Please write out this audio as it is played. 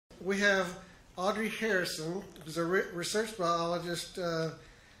we have Audrey Harrison, who's a research biologist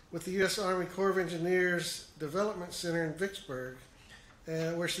with the U.S. Army Corps of Engineers Development Center in Vicksburg,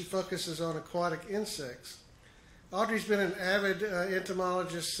 where she focuses on aquatic insects. Audrey's been an avid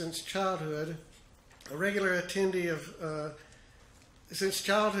entomologist since childhood, since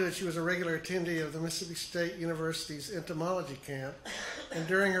childhood, she was a regular attendee of the Mississippi State University's entomology camp, and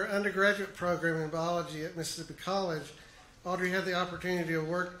during her undergraduate program in biology at Mississippi College, Audrey had the opportunity to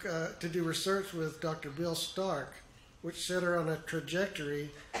work to do research with Dr. Bill Stark, which set her on a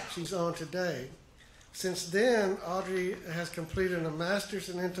trajectory she's on today. Since then, Audrey has completed a master's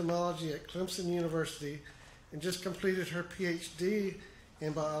in entomology at Clemson University and just completed her PhD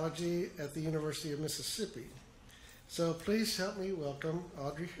in biology at the University of Mississippi. So please help me welcome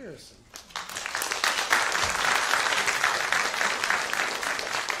Audrey Harrison.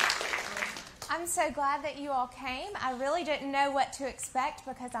 I'm so glad that you all came. I really didn't know what to expect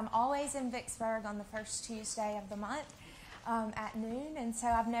because I'm always in Vicksburg on the first Tuesday of the month at noon, and so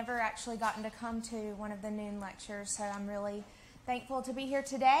I've never actually gotten to come to one of the noon lectures, so I'm really thankful to be here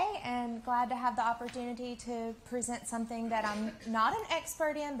today and glad to have the opportunity to present something that I'm not an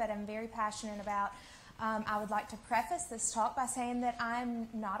expert in, but I'm very passionate about. I would like to preface this talk by saying that I'm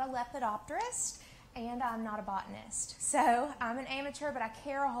not a lepidopterist and I'm not a botanist. So I'm an amateur, but I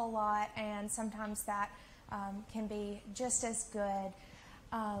care a whole lot, and sometimes that can be just as good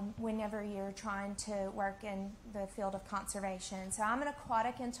whenever you're trying to work in the field of conservation. So I'm an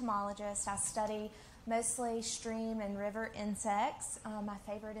aquatic entomologist. I study mostly stream and river insects. My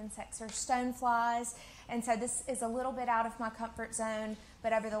favorite insects are stoneflies, and so this is a little bit out of my comfort zone,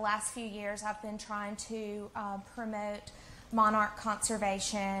 but over the last few years I've been trying to promote monarch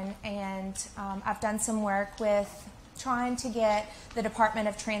conservation, and I've done some work with trying to get the Department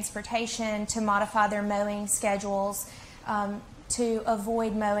of Transportation to modify their mowing schedules to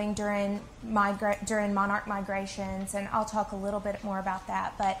avoid mowing during monarch migrations, and I'll talk a little bit more about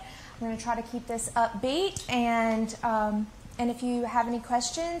that, but I'm going to try to keep this upbeat, and if you have any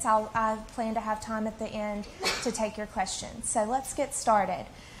questions, I plan to have time at the end to take your questions. So let's get started.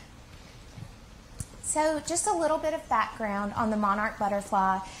 So just a little bit of background on the monarch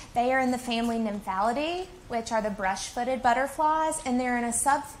butterfly. They are in the family Nymphalidae, which are the brush-footed butterflies, and they're in the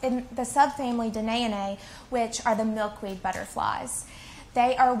subfamily Danainae, which are the milkweed butterflies.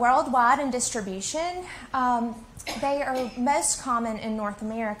 They are worldwide in distribution. They are most common in North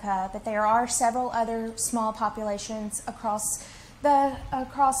America, but there are several other small populations across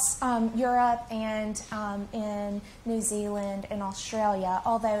Europe and in New Zealand and Australia,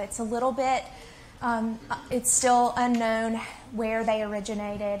 although it's a little bit, it's still unknown where they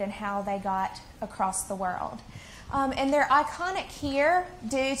originated and how they got across the world. And they're iconic here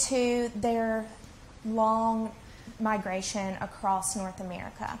due to their long migration across North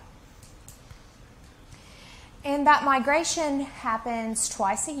America. And that migration happens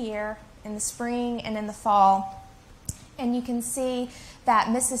twice a year, in the spring and in the fall. And you can see that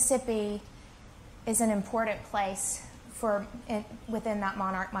Mississippi is an important place within that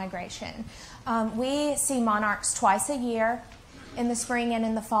monarch migration. We see monarchs twice a year, in the spring and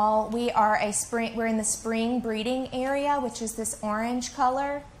in the fall. We're in the spring breeding area, which is this orange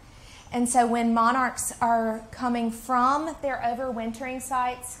color. And so when monarchs are coming from their overwintering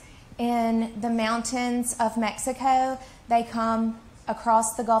sites in the mountains of Mexico, they come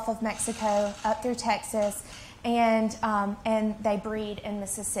across the Gulf of Mexico, up through Texas, and they breed in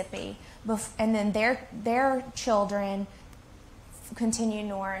Mississippi. And then their children continue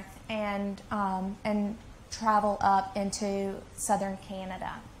north and travel up into southern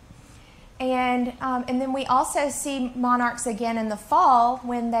Canada. And then we also see monarchs again in the fall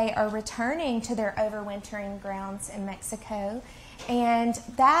when they are returning to their overwintering grounds in Mexico. And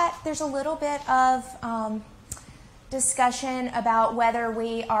there's a little bit of discussion about whether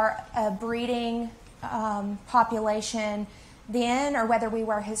we are a breeding population then, or whether we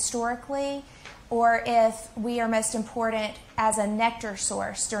were historically, or if we are most important as a nectar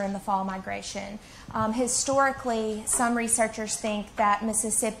source during the fall migration. Historically, some researchers think that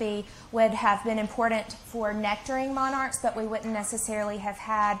Mississippi would have been important for nectaring monarchs, but we wouldn't necessarily have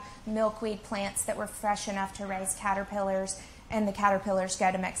had milkweed plants that were fresh enough to raise caterpillars, and the caterpillars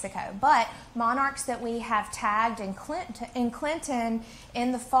go to Mexico. But monarchs that we have tagged in Clinton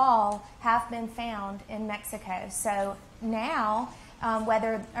in the fall have been found in Mexico. So now,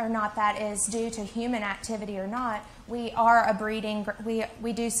 whether or not that is due to human activity or not, we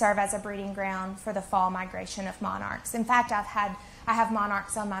do serve as a breeding ground for the fall migration of monarchs. In fact, I have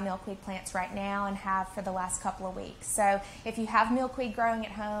monarchs on my milkweed plants right now and have for the last couple of weeks. So if you have milkweed growing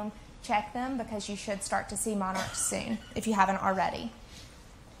at home, check them, because you should start to see monarchs soon if you haven't already.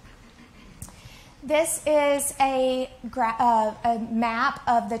 This is a map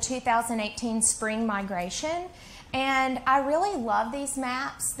of the 2018 spring migration, and I really love these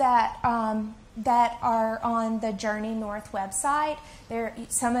maps that are on the Journey North website.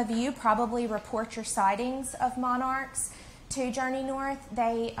 Some of you probably report your sightings of monarchs to Journey North.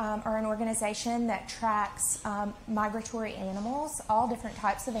 They are an organization that tracks migratory animals, all different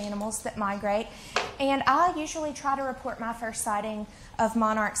types of animals that migrate. And I usually try to report my first sighting of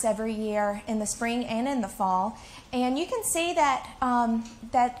monarchs every year in the spring and in the fall. And you can see that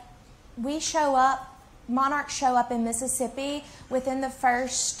monarchs show up in Mississippi within the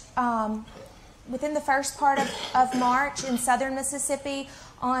first part of March in southern Mississippi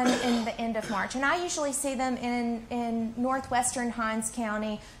in the end of March. And I usually see them in northwestern Hinds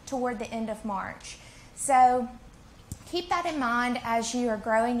County toward the end of March. So keep that in mind as you are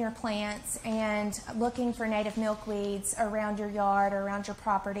growing your plants and looking for native milkweeds around your yard or around your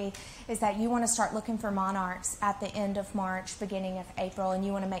property, is that you want to start looking for monarchs at the end of March, beginning of April, and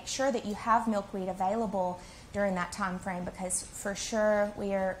you want to make sure that you have milkweed available during that time frame, because for sure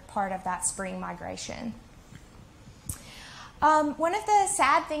we are part of that spring migration. One of the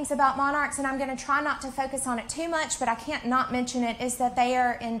sad things about monarchs, and I'm going to try not to focus on it too much, but I can't not mention it, is that they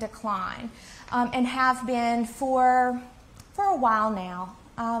are in decline and have been for a while now,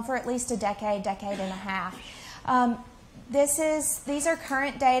 for at least a decade and a half. These are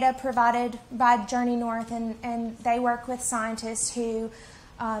current data provided by Journey North, and they work with scientists who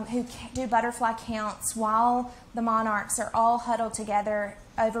do butterfly counts while the monarchs are all huddled together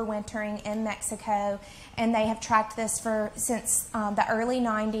overwintering in Mexico, and they have tracked this since the early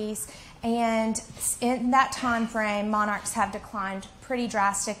 90s. And in that time frame, monarchs have declined pretty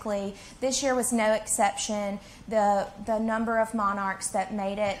drastically. This year was no exception. The number of monarchs that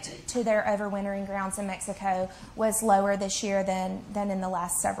made it to their overwintering grounds in Mexico was lower this year than in the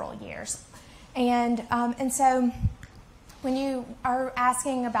last several years. And so when you are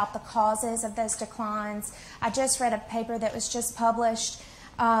asking about the causes of those declines, I just read a paper that was just published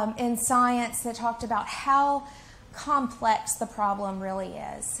in Science that talked about how complex the problem really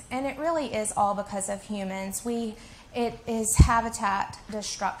is. And it really is all because of humans. It is habitat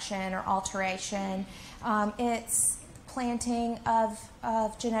destruction or alteration. It's planting of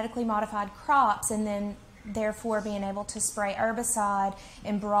genetically modified crops and then therefore being able to spray herbicide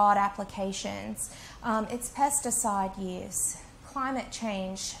in broad applications. It's pesticide use, climate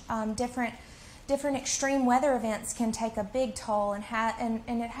change, different extreme weather events can take a big toll, and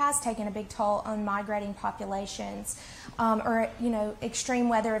it has taken a big toll on migrating populations. Extreme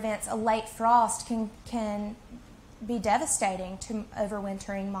weather events, a late frost can be devastating to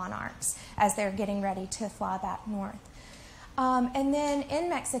overwintering monarchs as they're getting ready to fly back north. And then in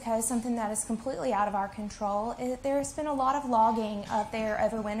Mexico, something that is completely out of our control, there's been a lot of logging of their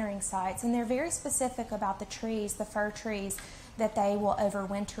overwintering sites, and they're very specific about the trees, the fir trees, that they will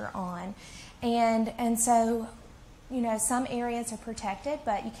overwinter on. And so, some areas are protected,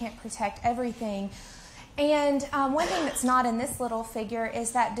 but you can't protect everything. And one thing that's not in this little figure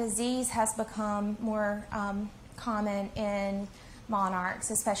is that disease has become more common in monarchs,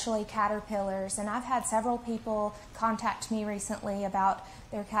 especially caterpillars. And I've had several people contact me recently about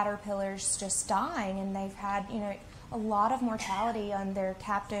their caterpillars just dying, and they've had, a lot of mortality on their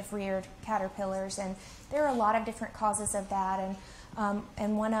captive reared caterpillars. And there are a lot of different causes of that.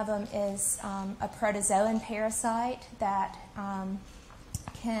 And one of them is a protozoan parasite that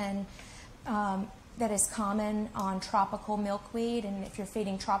that is common on tropical milkweed. And if you're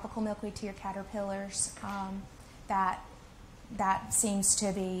feeding tropical milkweed to your caterpillars, that seems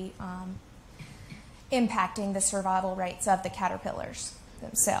to be impacting the survival rates of the caterpillars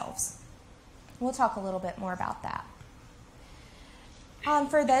themselves. We'll talk a little bit more about that.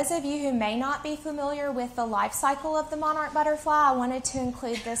 For those of you who may not be familiar with the life cycle of the monarch butterfly, I wanted to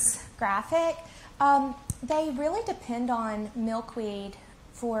include this graphic. They really depend on milkweed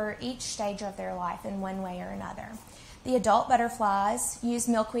for each stage of their life in one way or another. The adult butterflies use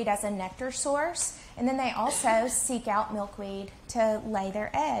milkweed as a nectar source, and then they also seek out milkweed to lay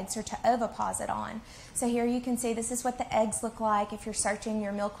their eggs or to oviposit on. So here you can see this is what the eggs look like. If you're searching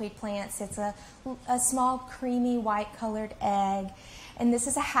your milkweed plants, it's a small creamy white colored egg. And this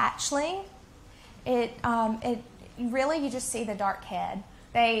is a hatchling. Really you just see the dark head.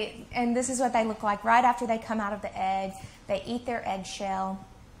 And this is what they look like right after they come out of the egg. They eat their eggshell,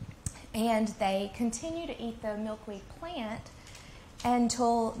 and they continue to eat the milkweed plant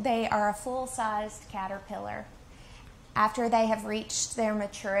until they are a full-sized caterpillar. After they have reached their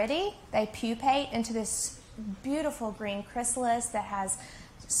maturity, they pupate into this beautiful green chrysalis that has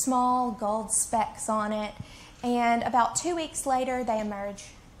small gold specks on it. And about 2 weeks later, they emerge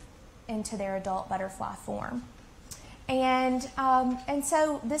into their adult butterfly form. And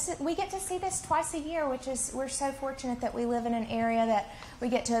so we get to see this twice a year, which is, we're so fortunate that we live in an area that we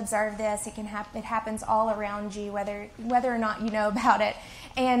get to observe this. It happens all around you, whether or not you know about it.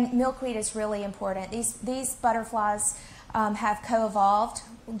 And milkweed is really important. These butterflies have co-evolved,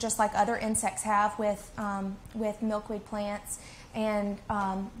 just like other insects have with milkweed plants. And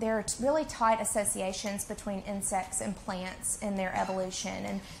there are really tight associations between insects and plants in their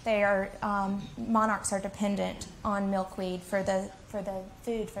evolution, and monarchs are dependent on milkweed for the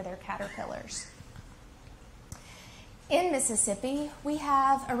food for their caterpillars. In Mississippi, we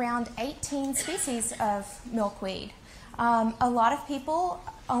have around 18 species of milkweed. A lot of people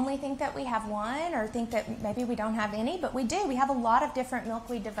only think that we have one, or think that maybe we don't have any, but we do. We have a lot of different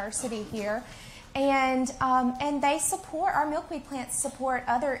milkweed diversity here. And our milkweed plants support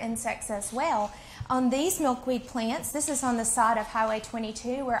other insects as well. On these milkweed plants, this is on the side of Highway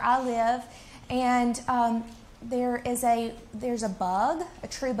 22 where I live, and there's a bug, a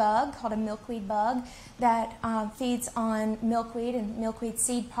true bug called a milkweed bug that feeds on milkweed and milkweed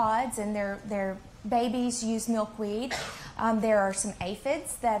seed pods, and their babies use milkweed. There are some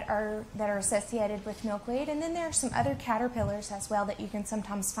aphids that are associated with milkweed, and then there are some other caterpillars as well that you can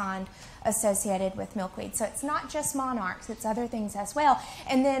sometimes find associated with milkweed. So it's not just monarchs, it's other things as well.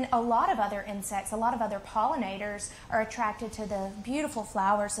 And then a lot of other insects, a lot of other pollinators are attracted to the beautiful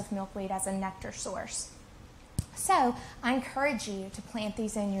flowers of milkweed as a nectar source. So I encourage you to plant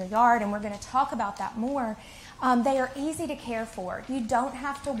these in your yard, and we're going to talk about that more. They are easy to care for. You don't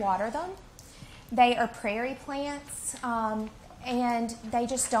have to water them. They are prairie plants, and they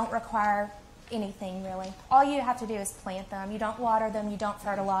just don't require anything really. All you have to do is plant them. You don't water them, you don't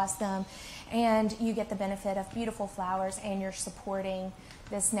fertilize them, and you get the benefit of beautiful flowers, and you're supporting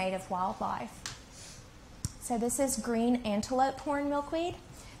this native wildlife. So this is green antelope horn milkweed.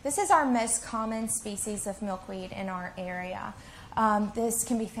 This is our most common species of milkweed in our area. This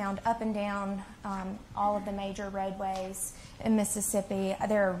can be found up and down all of the major roadways in Mississippi.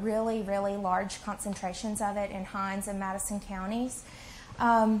 There are really, really large concentrations of it in Hinds and Madison counties.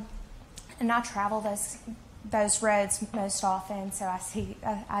 And I travel those roads most often, so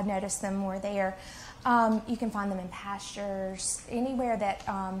I notice them more there. You can find them in pastures, anywhere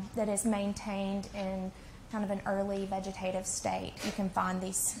that is maintained in kind of an early vegetative state. You can find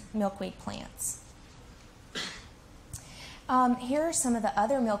these milkweed plants. Here are some of the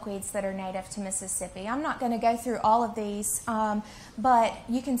other milkweeds that are native to Mississippi. I'm not going to go through all of these, but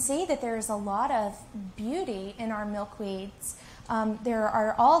you can see that there is a lot of beauty in our milkweeds. There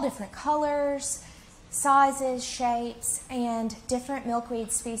are all different colors, sizes, shapes, and different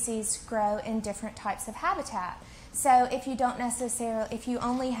milkweed species grow in different types of habitat. So if you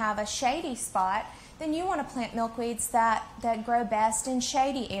only have a shady spot, then you want to plant milkweeds that grow best in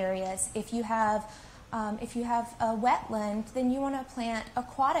shady areas. If you have a wetland, then you want to plant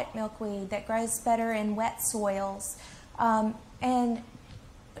aquatic milkweed that grows better in wet soils. And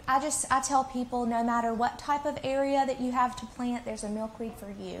I tell people, no matter what type of area that you have to plant, there's a milkweed for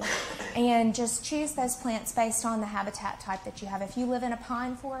you. And just choose those plants based on the habitat type that you have. If you live in a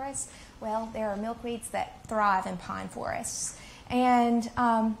pine forest, well, there are milkweeds that thrive in pine forests. And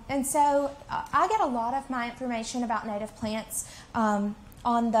so I get a lot of my information about native plants on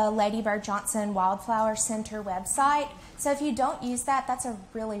the Lady Bird Johnson Wildflower Center website. So if you don't use that, that's a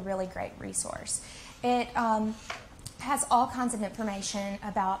really, really great resource. It has all kinds of information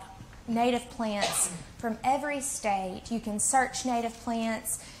about native plants from every state. You can search native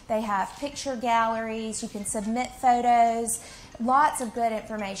plants. They have picture galleries. You can submit photos. Lots of good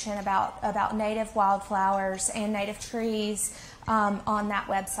information about native wildflowers and native trees on that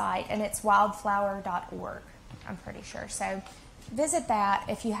website, and it's wildflower.org, I'm pretty sure. So visit that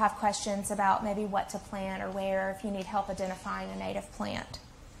if you have questions about maybe what to plant or where, if you need help identifying a native plant.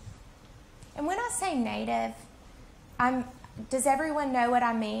 And when I say native, does everyone know what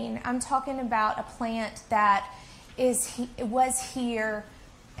I mean? I'm talking about a plant that was here,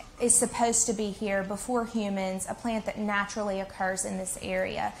 is supposed to be here before humans, a plant that naturally occurs in this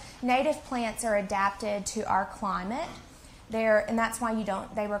area. Native plants are adapted to our climate, and that's why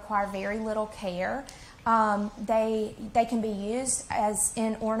they require very little care. They can be used as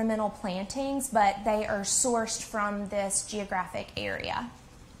in ornamental plantings, but they are sourced from this geographic area.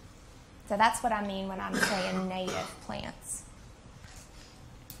 So that's what I mean when I'm saying native plants.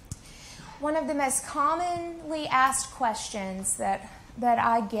 One of the most commonly asked questions that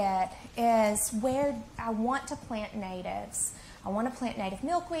I get is where I want to plant natives. I want to plant native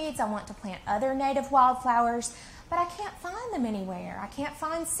milkweeds, I want to plant other native wildflowers, but I can't find them anywhere. I can't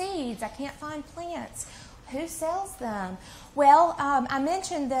find seeds, I can't find plants. Who sells them? Well, I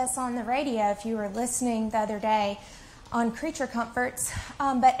mentioned this on the radio if you were listening the other day on Creature Comforts,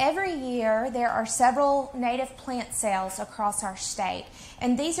 but every year there are several native plant sales across our state,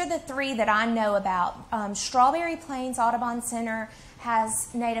 and these are the three that I know about. Strawberry Plains Audubon Center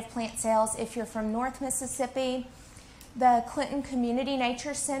has native plant sales if you're from North Mississippi. The Clinton Community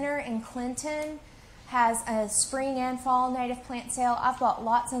Nature Center in Clinton has a spring and fall native plant sale. I've bought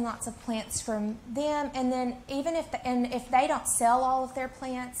lots and lots of plants from them, and then even if they don't sell all of their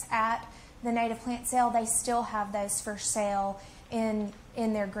plants at the native plant sale, they still have those for sale in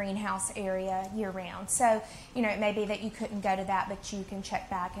their greenhouse area year-round. So, it may be that you couldn't go to that, but you can check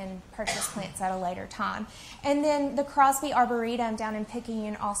back and purchase plants at a later time. And then the Crosby Arboretum down in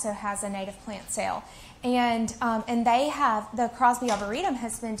Picayune also has a native plant sale. And the Crosby Arboretum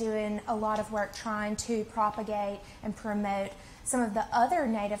has been doing a lot of work trying to propagate and promote some of the other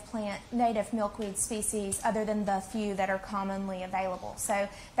native milkweed species other than the few that are commonly available. So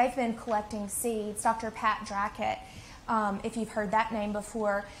they've been collecting seeds. Dr. Pat Drackett, if you've heard that name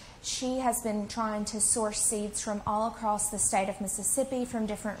before, she has been trying to source seeds from all across the state of Mississippi from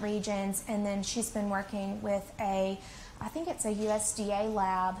different regions, and then she's been working with I think it's a USDA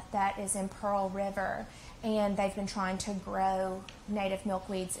lab that is in Pearl River, and they've been trying to grow native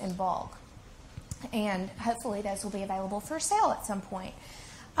milkweeds in bulk. And hopefully those will be available for sale at some point.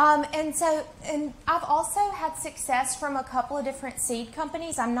 And I've also had success from a couple of different seed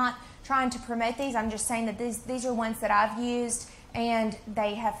companies. I'm not trying to promote these. I'm just saying that these are ones that I've used, and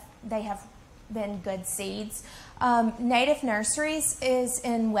they have been good seeds. Native Nurseries is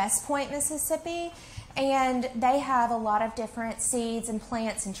in West Point, Mississippi, and they have a lot of different seeds and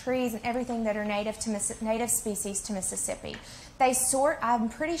plants and trees and everything that are native species to Mississippi. I'm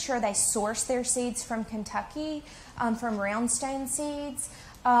pretty sure they source their seeds from Kentucky, from Roundstone Seeds,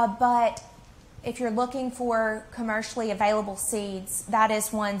 but if you're looking for commercially available seeds, that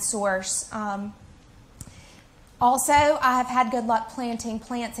is one source. Also, I have had good luck planting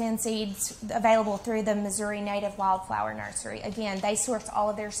plants and seeds available through the Missouri Native Wildflower Nursery. Again, they source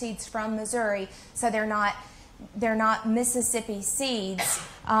all of their seeds from Missouri, so they're not Mississippi seeds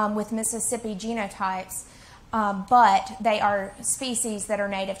with Mississippi genotypes, but they are species that are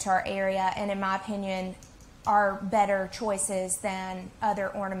native to our area, and in my opinion, are better choices than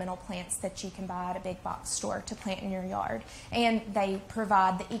other ornamental plants that you can buy at a big box store to plant in your yard. And they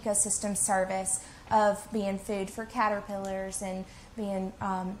provide the ecosystem service of being food for caterpillars and being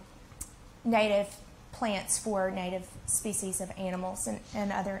native plants for native species of animals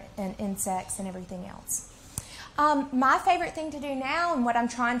and insects and everything else. My favorite thing to do now, and what I'm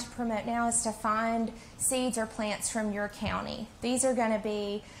trying to promote now, is to find seeds or plants from your county. These are going to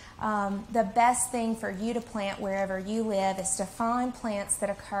be the best thing for you to plant wherever you live, is to find plants that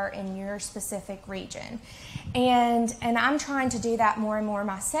occur in your specific region. And I'm trying to do that more and more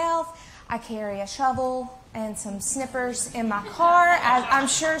myself. I carry a shovel and some snippers in my car, as I'm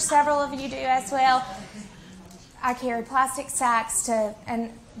sure several of you do as well. I carry plastic sacks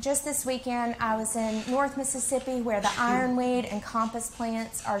and just this weekend I was in North Mississippi, where the ironweed and compass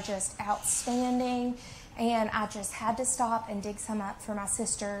plants are just outstanding. And I just had to stop and dig some up for my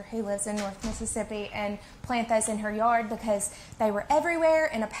sister who lives in North Mississippi and plant those in her yard, because they were everywhere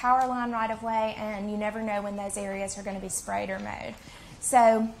in a power line right of way, and you never know when those areas are going to be sprayed or mowed.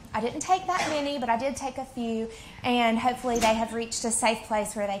 So I didn't take that many, but I did take a few, and hopefully they have reached a safe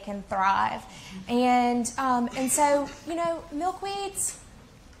place where they can thrive. And so, milkweeds,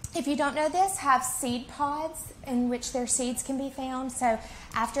 if you don't know this, have seed pods in which their seeds can be found. So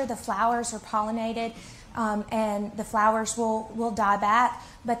after the flowers are pollinated, and the flowers will die back,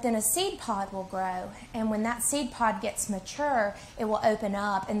 but then a seed pod will grow. And when that seed pod gets mature, it will open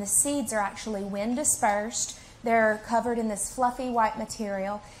up, and the seeds are actually wind dispersed. They're covered in this fluffy white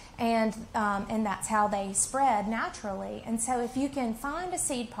material, and that's how they spread naturally. And so if you can find a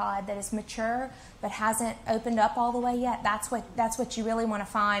seed pod that is mature but hasn't opened up all the way yet, that's what you really want to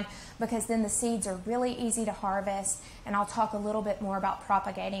find, because then the seeds are really easy to harvest. And I'll talk a little bit more about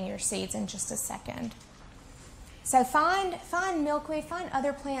propagating your seeds in just a second. So find milkweed, find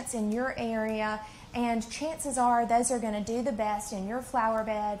other plants in your area, and chances are those are going to do the best in your flower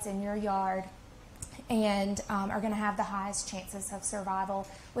beds, in your yard, and are going to have the highest chances of survival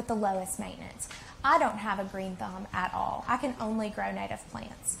with the lowest maintenance. I don't have a green thumb at all. I can only grow native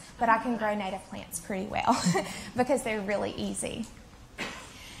plants, but I can grow native plants pretty well because they're really easy.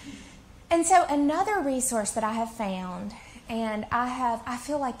 And so another resource that I have found, And I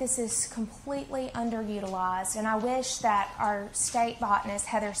feel like this is completely underutilized, and I wish that our state botanist,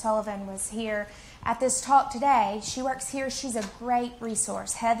 Heather Sullivan, was here at this talk today. She works here. She's a great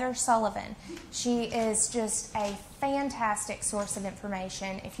resource. Heather Sullivan. She is just a fantastic source of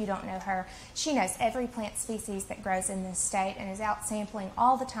information if you don't know her. She knows every plant species that grows in this state and is out sampling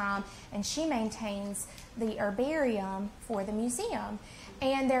all the time, and she maintains the herbarium for the museum.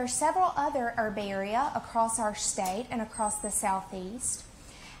 And there are several other herbaria across our state and across the southeast.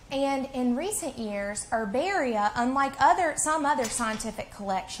 And in recent years, herbaria, unlike some other scientific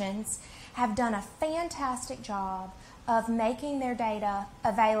collections, have done a fantastic job of making their data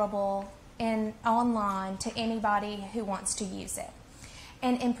available online to anybody who wants to use it.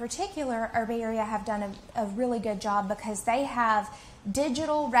 And in particular, herbaria have done a really good job because they have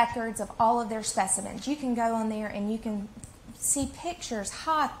digital records of all of their specimens. You can go on there and you can see pictures,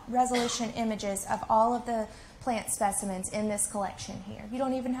 high-resolution images of all of the plant specimens in this collection here. You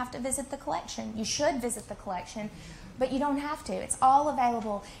don't even have to visit the collection. You should visit the collection, but you don't have to. It's all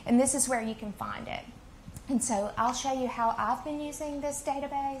available, and this is where you can find it. And so I'll show you how I've been using this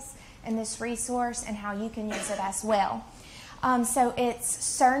database and this resource and how you can use it as well. So it's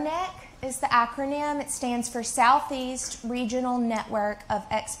CERNEC is the acronym. It stands for Southeast Regional Network of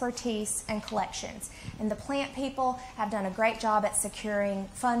Expertise and Collections. And the plant people have done a great job at securing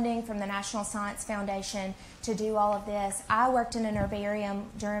funding from the National Science Foundation to do all of this. I worked in an herbarium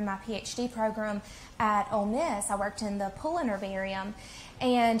during my PhD program at Ole Miss. I worked in the Pullen Herbarium,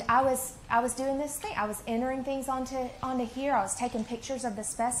 and I was doing this thing. I was entering things onto here. I was taking pictures of the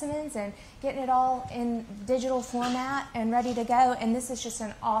specimens and getting it all in digital format and ready to go. And this is just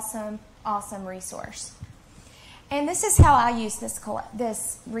an awesome resource. And this is how I use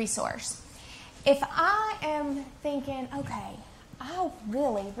this resource. If I am thinking, okay, I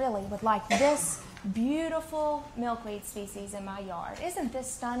really would like this beautiful milkweed species in my yard. Isn't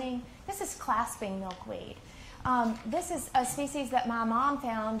this stunning? This is clasping milkweed. This is a species that my mom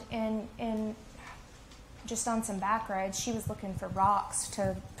found in just on some back roads. She was looking for rocks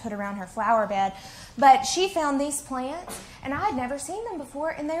to put around her flower bed. But she found these plants, and I had never seen them before,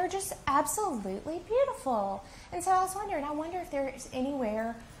 and they were just absolutely beautiful. And so I was wondering, I wonder if there's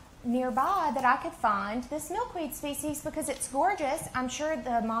anywhere nearby that I could find this milkweed species because it's gorgeous. I'm sure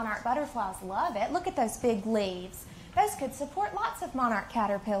the monarch butterflies love it. Look at those big leaves. Those could support lots of monarch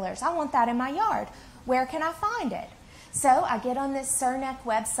caterpillars. I want that in my yard. Where can I find it? So I get on this CERNEC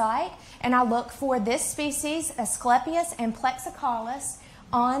website and I look for this species, Asclepias and Plexicalis,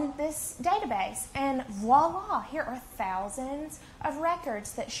 on this database, and voila, here are thousands of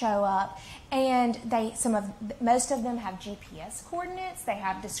records that show up, and most of them have GPS coordinates. They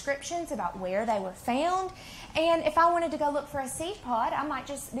have descriptions about where they were found, and if I wanted to go look for a seed pod,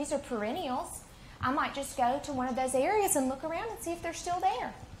 these are perennials, I might just go to one of those areas and look around and see if they're still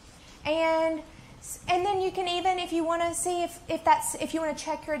there. And then you can even, if you want to see if you want to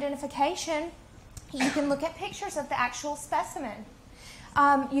check your identification, you can look at pictures of the actual specimen.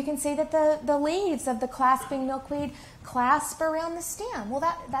 You can see that the leaves of the clasping milkweed clasp around the stem. Well,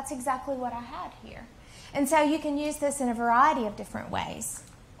 that's exactly what I had here. And so you can use this in a variety of different ways.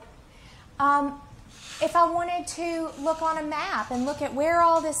 If I wanted to look on a map and look at where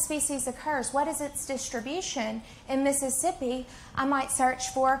all this species occurs, what is its distribution in Mississippi, I might search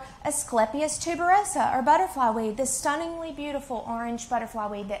for Asclepias tuberosa, or butterfly weed, this stunningly beautiful orange butterfly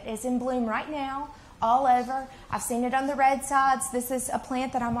weed that is in bloom right now all over. I've seen it on the roadsides. This is a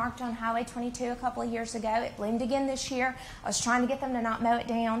plant that I marked on Highway 22 a couple of years ago. It bloomed again this year. I was trying to get them to not mow it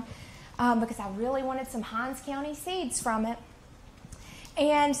down because I really wanted some Hinds County seeds from it.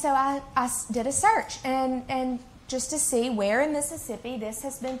 And so I did a search and just to see where in Mississippi this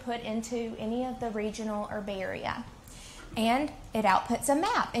has been put into any of the regional herbaria. And it outputs a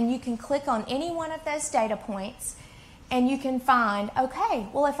map, and you can click on any one of those data points and you can find, okay,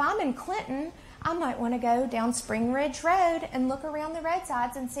 well, if I'm in Clinton, I might want to go down Spring Ridge Road and look around the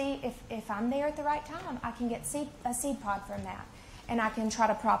roadsides and see if I'm there at the right time, I can get a seed pod from that, and I can try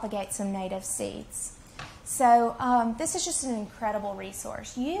to propagate some native seeds. So this is just an incredible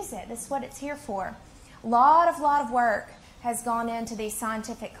resource. Use it. This is what it's here for. A lot of work has gone into these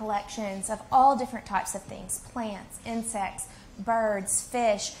scientific collections of all different types of things, plants, insects, birds,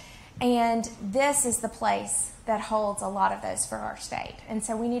 fish, and this is the place that holds a lot of those for our state. And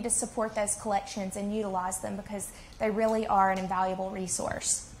so we need to support those collections and utilize them because they really are an invaluable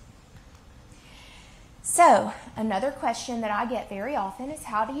resource. So another question that I get very often is,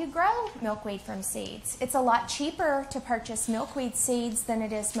 how do you grow milkweed from seeds? It's a lot cheaper to purchase milkweed seeds than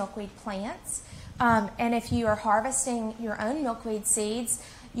it is milkweed plants. And if you are harvesting your own milkweed seeds,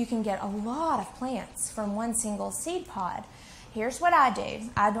 you can get a lot of plants from one single seed pod. here's what I do.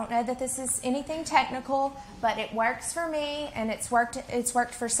 I don't know that this is anything technical, but it works for me, and it's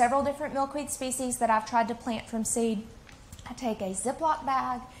worked for several different milkweed species that I've tried to plant from seed. I take a Ziploc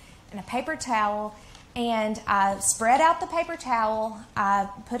bag and a paper towel, and I spread out the paper towel. I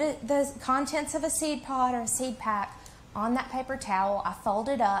put the contents of a seed pod or a seed pack on that paper towel. I fold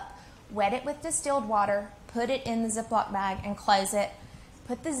it up, wet it with distilled water, put it in the Ziploc bag and close it.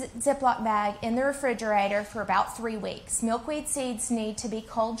 Put the Ziploc bag in the refrigerator for about 3 weeks. Milkweed seeds need to be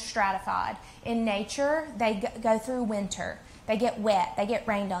cold stratified. In nature, they go through winter. They get wet, they get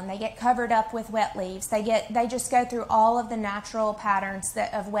rained on, they get covered up with wet leaves. They just go through all of the natural patterns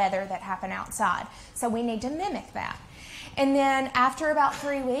of weather that happen outside. So we need to mimic that. And then after about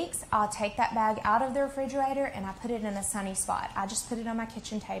 3 weeks, I'll take that bag out of the refrigerator and I put it in a sunny spot. I just put it on my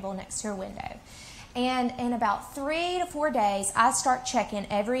kitchen table next to a window. And in about 3 to 4 days, I start checking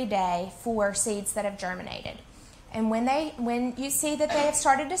every day for seeds that have germinated. And when you see that they have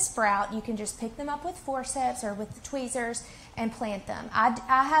started to sprout, you can just pick them up with forceps or with the tweezers and plant them. I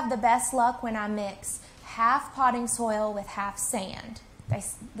have the best luck when I mix half potting soil with half sand.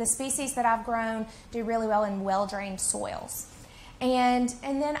 The species that I've grown do really well in well-drained soils. And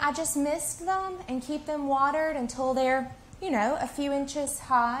then I just mist them and keep them watered until they're, a few inches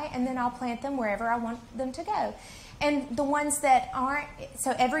high, and then I'll plant them wherever I want them to go. And the ones that aren't,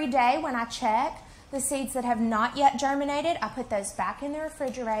 so every day when I check the seeds that have not yet germinated, I put those back in the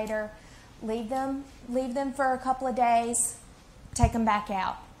refrigerator, leave them for a couple of days, take them back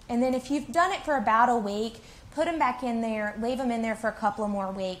out. And then if you've done it for about a week, put them back in there, leave them in there for a couple of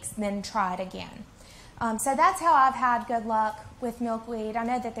more weeks, then try it again. So that's how I've had good luck with milkweed. I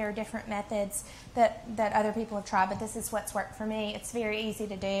know that there are different methods that other people have tried, but this is what's worked for me. It's very easy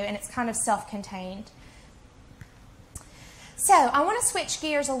to do, and it's kind of self-contained. So I want to switch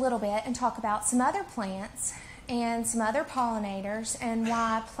gears a little bit and talk about some other plants and some other pollinators and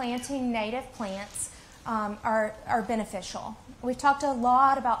why planting native plants are beneficial. We've talked a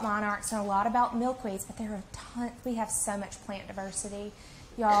lot about monarchs and a lot about milkweeds, but there are a ton. We have so much plant diversity,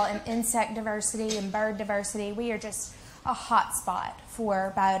 y'all, and insect diversity and bird diversity. We are just a hot spot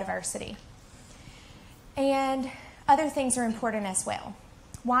for biodiversity. And other things are important as well.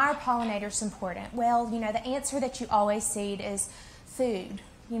 Why are pollinators important? Well, the answer that you always see is food,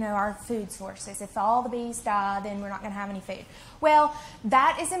 our food sources. If all the bees die, then we're not going to have any food. Well,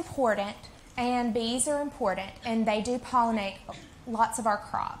 that is important, and bees are important, and they do pollinate lots of our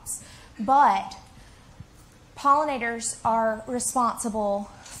crops. But pollinators are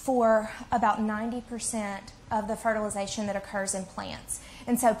responsible for about 90% of the fertilization that occurs in plants.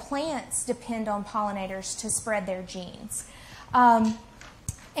 And so plants depend on pollinators to spread their genes.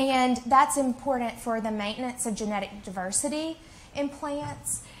 And that's important for the maintenance of genetic diversity in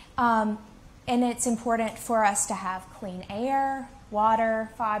plants. And it's important for us to have clean air, water,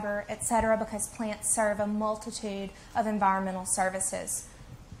 fiber, etc., because plants serve a multitude of environmental services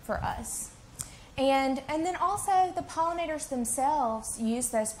for us. And then also the pollinators themselves use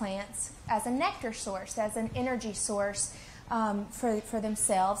those plants as a nectar source, as an energy source for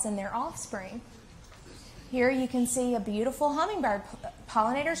themselves and their offspring. Here you can see a beautiful hummingbird.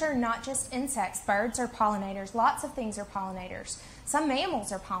 Pollinators are not just insects. Birds are pollinators. Lots of things are pollinators. Some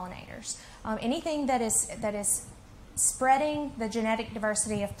mammals are pollinators. Anything that is spreading the genetic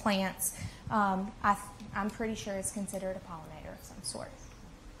diversity of plants, I'm pretty sure is considered a pollinator of some sort.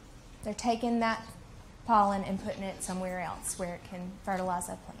 They're taking that pollen and putting it somewhere else where it can fertilize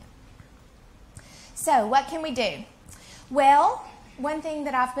a plant. So what can we do? Well, one thing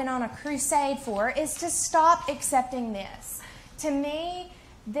that I've been on a crusade for is to stop accepting this. To me,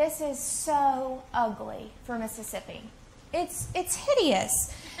 this is so ugly for Mississippi. It's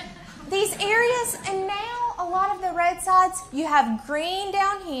hideous. These areas, and now a lot of the roadsides, you have green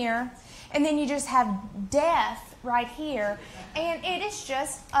down here, and then you just have death right here, and it is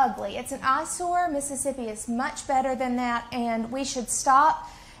just ugly. It's an eyesore. Mississippi is much better than that, and we should stop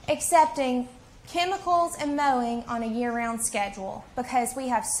accepting chemicals and mowing on a year-round schedule because we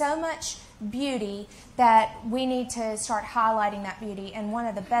have so much beauty that we need to start highlighting that beauty. And one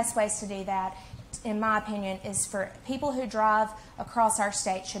of the best ways to do that, in my opinion, is for people who drive across our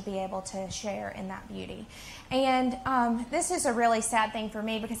state should be able to share in that beauty. And this is a really sad thing for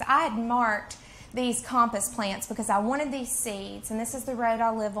me because I had marked these compass plants because I wanted these seeds, and this is the road I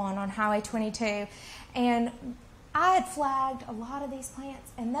live on Highway 22, and I had flagged a lot of these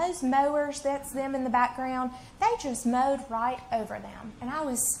plants, and those mowers, that's them in the background, they just mowed right over them. And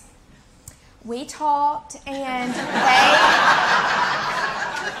we talked, and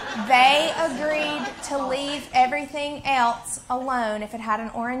they agreed to leave everything else alone if it had an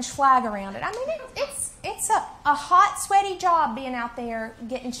orange flag around it. I mean, it's a hot, sweaty job being out there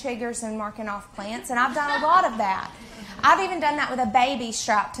getting chiggers and marking off plants, and I've done a lot of that. I've even done that with a baby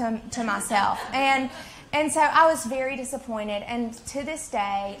strapped to myself. And so I was very disappointed, and to this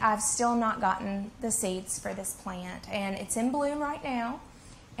day, I've still not gotten the seeds for this plant, and it's in bloom right now,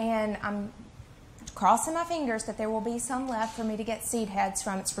 and I'm crossing my fingers that there will be some left for me to get seed heads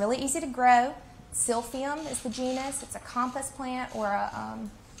from. It's really easy to grow. Silphium is the genus. It's a compass plant, or a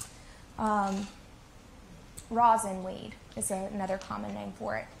rosin weed is another common name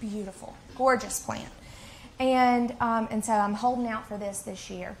for it. Beautiful, gorgeous plant. And so I'm holding out for this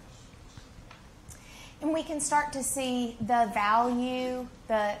year. And we can start to see the value,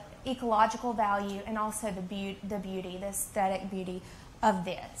 the ecological value, and also the beauty, the aesthetic beauty of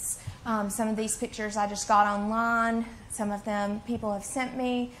this. Some of these pictures I just got online. Some of them people have sent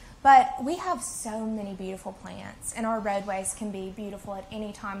me. But we have so many beautiful plants, and our roadways can be beautiful at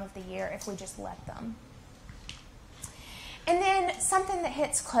any time of the year if we just let them. And then something that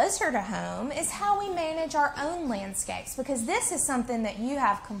hits closer to home is how we manage our own landscapes, because this is something that you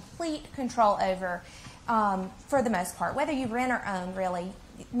have complete control over for the most part, whether you rent or own, really.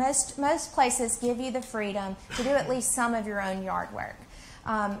 Most places give you the freedom to do at least some of your own yard work.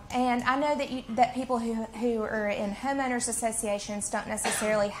 And I know that people who are in homeowners associations don't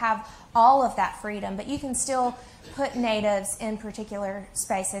necessarily have all of that freedom, but you can still put natives in particular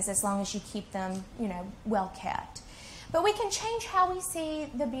spaces as long as you keep them, well kept. But we can change how we see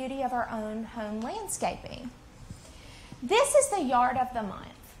the beauty of our own home landscaping. This is the yard of the month.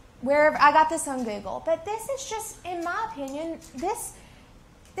 I got this on Google, but this is just, in my opinion, this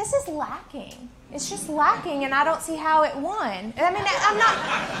is lacking. It's just lacking, and I don't see how it won. And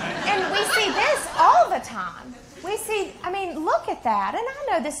we see this all the time. Look at that. And I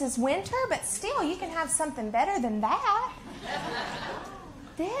know this is winter, but still, you can have something better than that.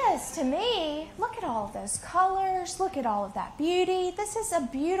 This, to me, look at all of those colors. Look at all of that beauty. This is a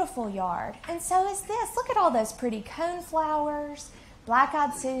beautiful yard. And so is this. Look at all those pretty coneflowers,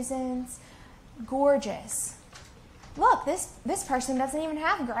 black-eyed Susans. Gorgeous. Look, this person doesn't even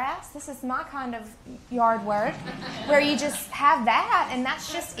have grass. This is my kind of yard work, where you just have that, and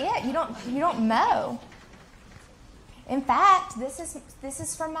that's just it. You don't mow. In fact, this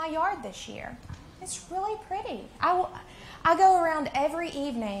is from my yard this year. It's really pretty. I go around every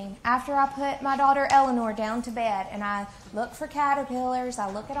evening after I put my daughter Eleanor down to bed, and I look for caterpillars. I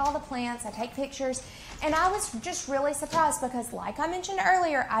look at all the plants. I take pictures, and I was just really surprised because, like I mentioned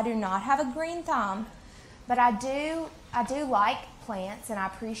earlier, I do not have a green thumb. But I do like plants, and I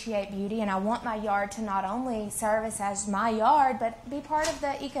appreciate beauty, and I want my yard to not only service as my yard, but be part of the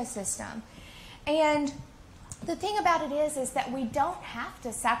ecosystem. And the thing about it is that we don't have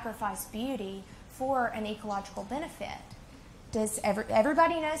to sacrifice beauty for an ecological benefit.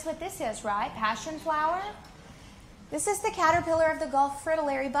 Everybody knows what this is, right? Passion flower. This is the caterpillar of the Gulf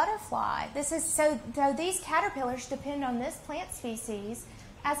fritillary butterfly. So these caterpillars depend on this plant species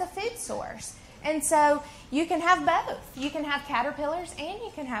as a food source. And so you can have both. You can have caterpillars and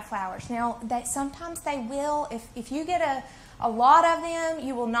you can have flowers. Now, sometimes they will, if you get a lot of them,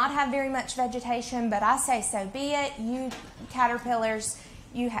 you will not have very much vegetation, but I say so be it. You caterpillars,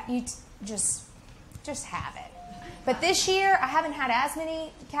 you just have it. But this year, I haven't had as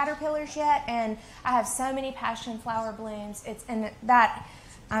many caterpillars yet, and I have so many passion flower blooms.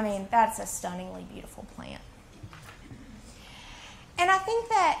 That's a stunningly beautiful plant. And I think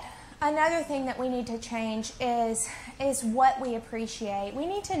that another thing that we need to change is what we appreciate. We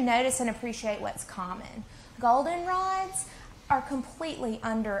need to notice and appreciate what's common. Goldenrods are completely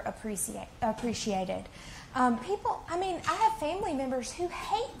underappreciated. I have family members who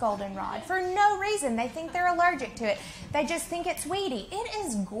hate goldenrod for no reason. They think they're allergic to it. They just think it's weedy. It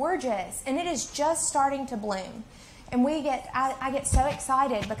is gorgeous, and it is just starting to bloom. And I get so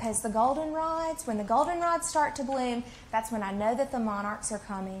excited because when the goldenrods start to bloom, that's when I know that the monarchs are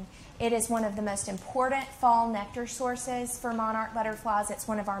coming. It is one of the most important fall nectar sources for monarch butterflies. It's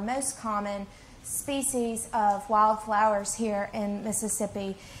one of our most common species of wildflowers here in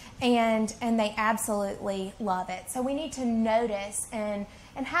Mississippi, and they absolutely love it. So we need to notice and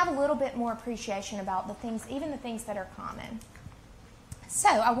have a little bit more appreciation about the things, even the things that are common. So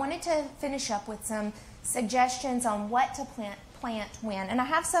I wanted to finish up with some suggestions on what to plant when. And I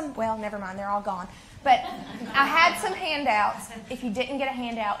have some, well, never mind, they're all gone. But I had some handouts. If you didn't get a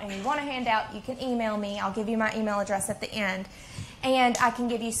handout and you want a handout, you can email me. I'll give you my email address at the end. And I can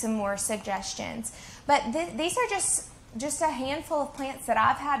give you some more suggestions. But these are just a handful of plants that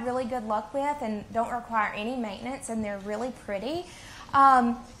I've had really good luck with and don't require any maintenance, and they're really pretty.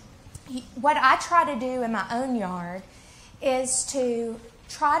 What I try to do in my own yard is to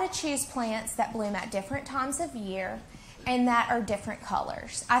try to choose plants that bloom at different times of year and that are different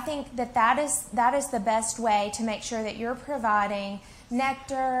colors. I think that is the best way to make sure that you're providing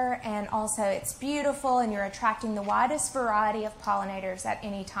nectar and also it's beautiful and you're attracting the widest variety of pollinators at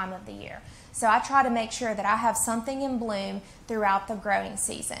any time of the year. So I try to make sure that I have something in bloom throughout the growing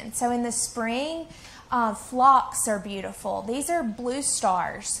season. So in the spring, phlox are beautiful. These are blue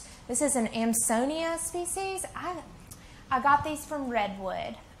stars. This is an Amsonia species. I got these from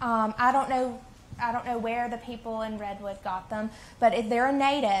Redwood. I don't know where the people in Redwood got them, but they're a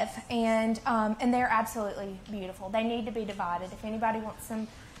native, and they're absolutely beautiful. They need to be divided. If anybody wants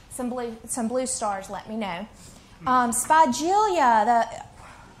some blue stars, let me know. Spigelia,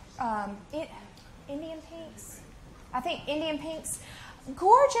 Indian pinks. I think Indian pinks,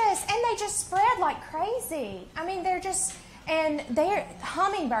 gorgeous, and they just spread like crazy. I mean,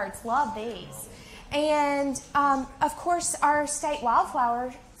 hummingbirds love these. And, of course, our state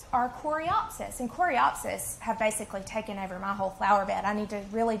wildflowers are coreopsis. And coreopsis have basically taken over my whole flower bed. I need to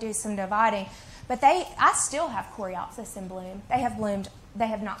really do some dividing. But I still have coreopsis in bloom. They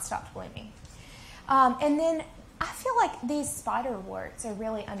have not stopped blooming. And then I feel like these spiderworts are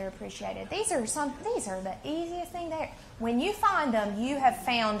really underappreciated. These are the easiest thing there. When you find them, you have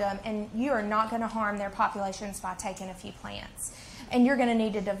found them, and you are not going to harm their populations by taking a few plants. And you're going to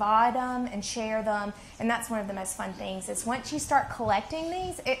need to divide them and share them, and that's one of the most fun things is once you start collecting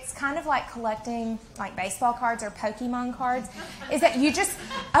these, it's kind of like collecting like baseball cards or Pokemon cards, is that you just,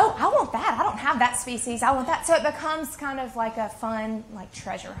 oh, I want that. I don't have that species. I want that. So it becomes kind of like a fun like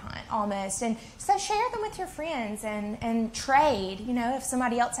treasure hunt almost. And so share them with your friends and trade. You know, if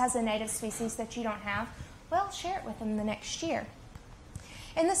somebody else has a native species that you don't have, well, share it with them the next year.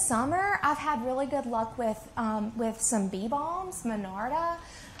 In the summer, I've had really good luck with some bee balms, Monarda.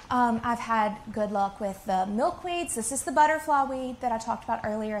 I've had good luck with the milkweeds. This is the butterfly weed that I talked about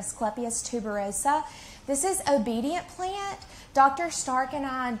earlier, Asclepias tuberosa. This is obedient plant. Dr. Stark and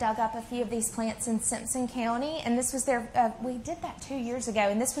I dug up a few of these plants in Simpson County, and this was we did that 2 years ago,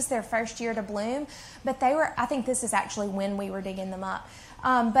 and this was their first year to bloom. But I think this is actually when we were digging them up.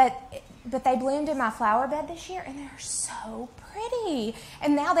 But they bloomed in my flower bed this year, and they're so pretty.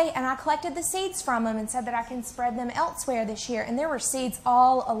 And now I collected the seeds from them and said that I can spread them elsewhere this year. And there were seeds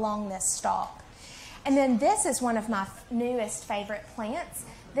all along this stalk. And then this is one of my newest favorite plants.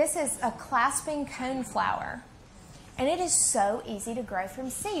 This is a clasping coneflower. And it is so easy to grow from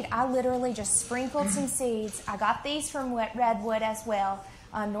seed. I literally just sprinkled some seeds. I got these from Redwood as well,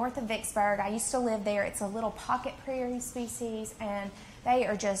 north of Vicksburg. I used to live there. It's a little pocket prairie species, and they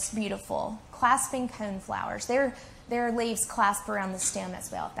are just beautiful. Clasping coneflowers. Their leaves clasp around the stem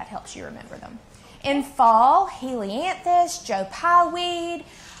as well, if that helps you remember them. In fall, helianthus, Joe Pye weed,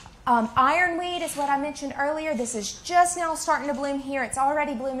 ironweed is what I mentioned earlier. This is just now starting to bloom here. It's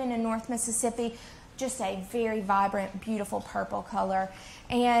already blooming in North Mississippi. Just a very vibrant, beautiful purple color.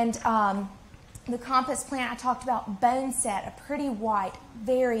 And the compass plant I talked about, boneset, a pretty white,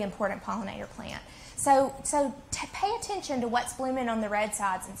 very important pollinator plant. So pay attention to what's blooming on the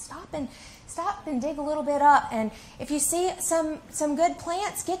roadsides and stop and dig a little bit up. And if you see some good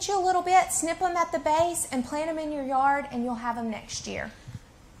plants, get you a little bit, snip them at the base, and plant them in your yard, and you'll have them next year.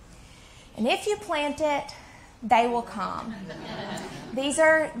 And if you plant it, they will come. These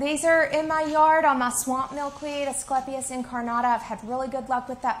are in my yard on my swamp milkweed, Asclepias incarnata. I've had really good luck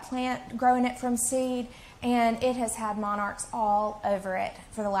with that plant, growing it from seed, and it has had monarchs all over it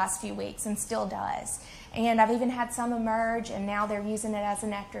for the last few weeks and still does. And I've even had some emerge, and now they're using it as a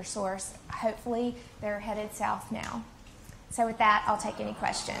nectar source. Hopefully, they're headed south now. So with that, I'll take any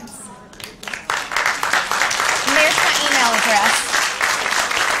questions. And there's my email address.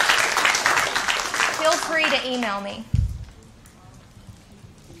 Feel free to email me.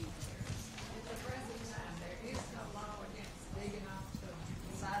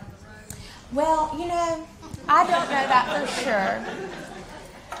 Well, you know, I don't know that for sure.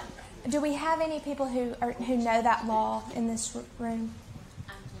 Do we have any people who know that law in this room?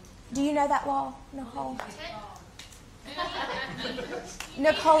 Do you know that law, Nicole?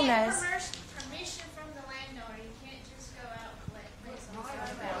 Nicole knows. Permission from the landowner. You can't just go out and let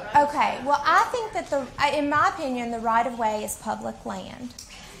Okay, well, I think that in my opinion, the right-of-way is public land.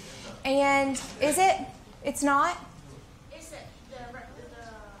 And is it? It's not? It's that the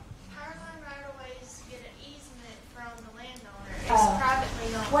power line right-of-ways get an easement from the landowner. It's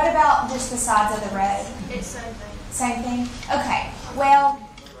privately owned. What about just the sides of the road? It's the same thing. Same thing? Okay, well,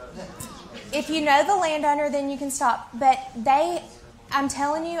 if you know the landowner, then you can stop. But I'm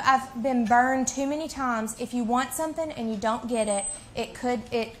telling you, I've been burned too many times. If you want something and you don't get it, it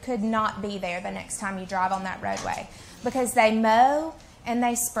could not be there the next time you drive on that roadway. Because they mow and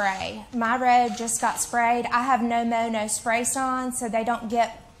they spray. My road just got sprayed. I have no spray signs, so they don't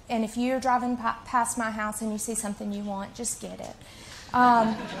get, and if you're driving past my house and you see something you want, just get it.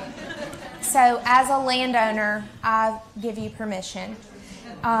 So as a landowner, I give you permission.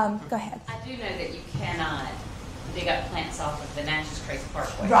 Go ahead. I do know that you cannot dig up plants off of the Natchez Trace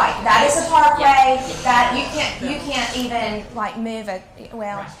Parkway. Right, that is a parkway Yeah. that you can't even like move it.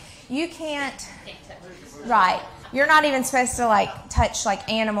 Well, Right. you can't. Can't touch. Right, you're not even supposed to like touch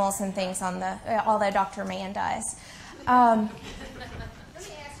like animals and things on the. Although Dr. Mann does. Let me ask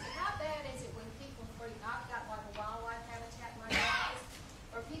you, how bad is it when people, I've got like a wildlife habitat in my office,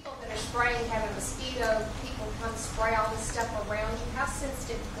 or people that are spraying, having mosquito, people come spray all this stuff around you, how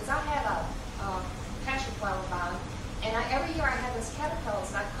sensitive, because I have a passion flower vine, and every year I have those caterpillars,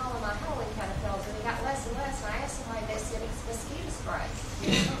 and I call them my Halloween caterpillars, and they got less and less, and I asked somebody, they said it's mosquito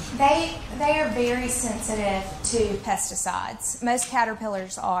spray. They are very sensitive to pesticides. Most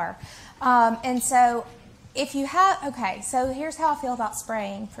caterpillars are, and so if you have so here's how I feel about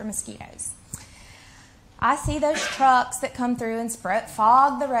spraying for mosquitoes. I see those trucks that come through and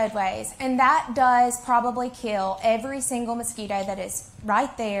fog the roadways, and that does probably kill every single mosquito that is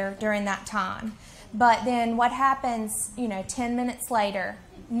right there during that time. But then what happens, 10 minutes later,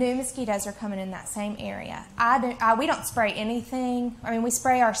 new mosquitoes are coming in that same area. We don't spray anything. I mean, we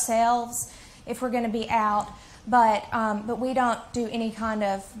spray ourselves if we're going to be out, but we don't do any kind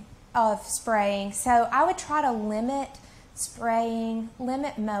of spraying. So I would try to limit spraying,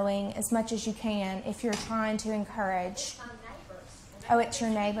 limit mowing as much as you can if you're trying to encourage. Oh, it's your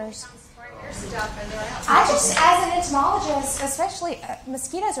neighbors? I just, as an entomologist, especially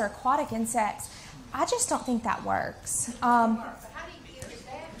mosquitoes are aquatic insects, I just don't think that works. How do you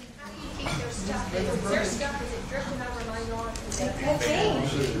keep their stuff? Is their stuff, is it drifting over my yard?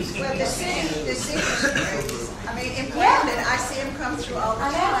 Well, the city sprays. I mean, in Brandon, I see them come through all the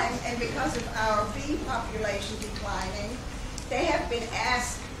time, and because of our bee population declining, they have been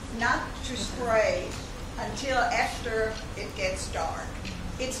asked not to spray until after it gets dark.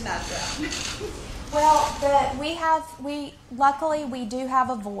 It's not done. Well, luckily we do have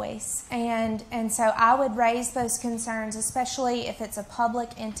a voice, and so I would raise those concerns, especially if it's a public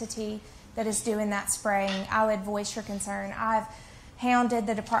entity that is doing that spraying. I would voice your concern. I've hounded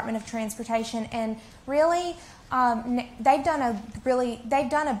the Department of Transportation, and really, they've done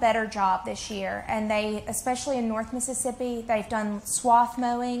a better job this year. And especially in North Mississippi, they've done swath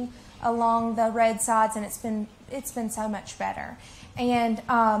mowing along the roadsides, and it's been so much better. And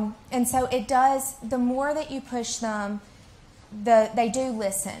so it does. The more that you push them, they do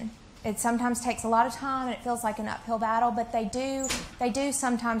listen. It sometimes takes a lot of time, and it feels like an uphill battle. But they do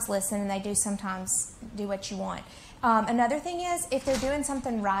sometimes listen, and they do sometimes do what you want. Another thing is, if they're doing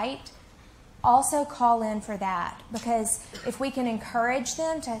something right, also call in for that, because if we can encourage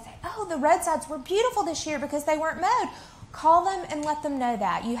them to say, "Oh, the roadsides were beautiful this year because they weren't mowed." Call them and let them know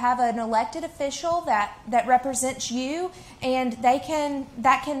that. You have an elected official that represents you, and that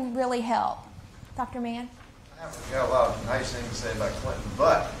can really help. Dr. Mann? I've got a lot of nice things to say about Clinton,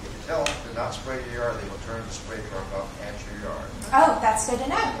 but if you tell them to not spray your yard, they will turn the spray truck off at your yard. Oh, that's good to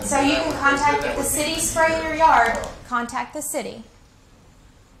know. So you can contact, if the city spray your yard, contact the city.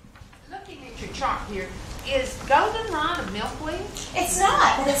 Looking at your chart here, is goldenrod a milkweed? It's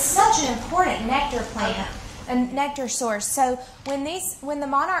not, but it's such an important nectar plant. A nectar source. So when the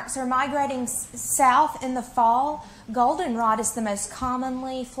monarchs are migrating south in the fall, goldenrod is the most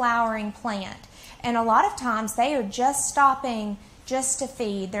commonly flowering plant. And a lot of times they are just stopping just to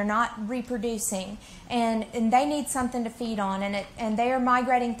feed. They're not reproducing. And they need something to feed on, and they are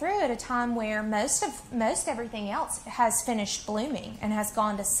migrating through at a time where most everything else has finished blooming and has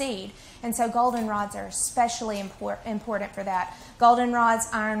gone to seed. And so goldenrods are especially important for that. Goldenrods,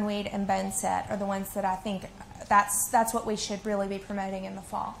 ironweed, and boneset are the ones that I think that's what we should really be promoting in the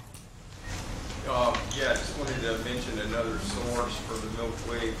fall. I just wanted to mention another source for the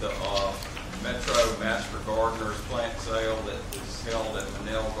milkweed, the Metro Master Gardener's plant sale that is held at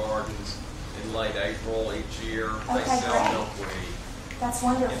Manel Gardens in late April each year. They sell great. milkweed That's in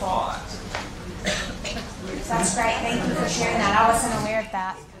wonderful. pots. That's great. Thank you for sharing that. I wasn't aware of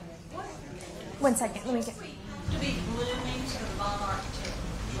that. 1 second. Let me get. To be blooming for the monarch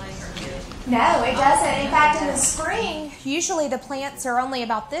to lay her egg. No, it doesn't. In fact, in the spring, usually the plants are only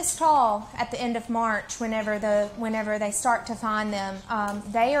about this tall at the end of March. Whenever they start to find them,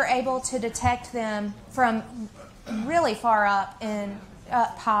 they are able to detect them from really far up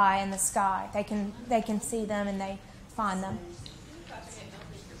high in the sky. They can see them and they find them.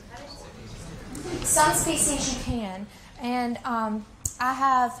 Some species you can, and I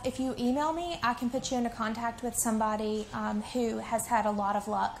have, if you email me, I can put you into contact with somebody who has had a lot of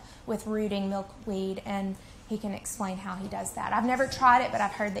luck with rooting milkweed, and he can explain how he does that. I've never tried it, but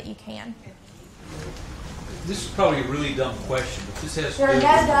I've heard that you can. This is probably a really dumb question, but this has to There are do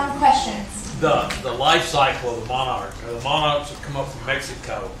no with dumb questions. the life cycle of the monarch. The monarchs that come up from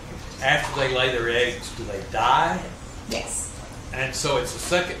Mexico, after they lay their eggs, do they die? Yes. And so it's the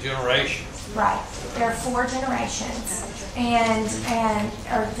second generation. Right. There are 4 generations, and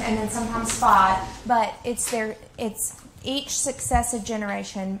then sometimes 5. But it's each successive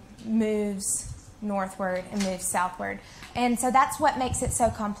generation moves northward and moves southward. And so that's what makes it so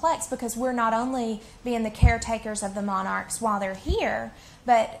complex, because we're not only being the caretakers of the monarchs while they're here,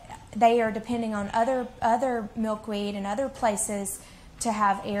 but they are depending on other milkweed and other places to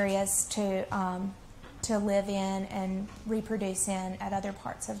have areas to live in and reproduce in at other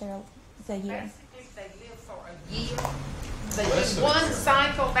parts of the year. Basically, they live for a year. They do one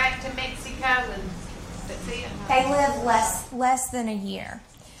cycle back to Mexico, and that's it. They live less than a year.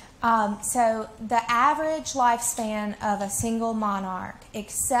 So the average lifespan of a single monarch,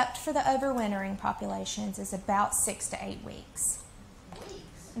 except for the overwintering populations, is about 6 to 8 weeks.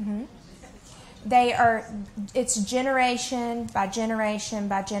 Mm-hmm. It's generation by generation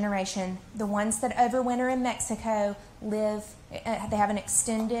by generation. The ones that overwinter in Mexico they have an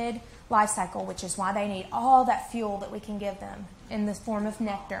extended life cycle, which is why they need all that fuel that we can give them in the form of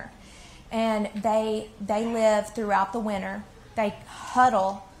nectar. And they live throughout the winter. They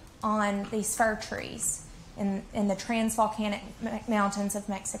huddle on these fir trees in the transvolcanic mountains of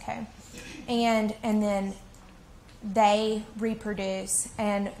Mexico. And then they reproduce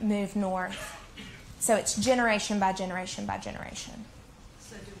and move north. So it's generation by generation by generation.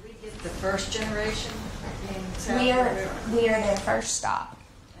 So do we get the first generation in South We Florida? are their first stop.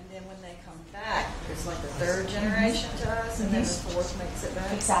 And then when they come back, it's like the third generation to us, and then the fourth makes it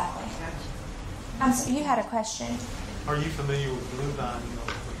back? Exactly. You had a question. Are you familiar with blue vine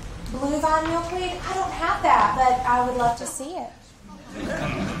milkweed? Blue vine milkweed? I don't have that, but I would love to see it.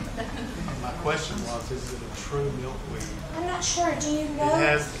 My question was, is it a true milkweed? I'm not sure. Do you know? It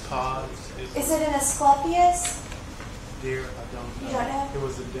has the pods. Is it an Asclepius? Dear, I don't know. You don't know? It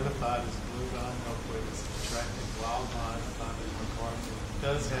was identified as blue vine milkweed. It's an attractive wild vine found in the garden. It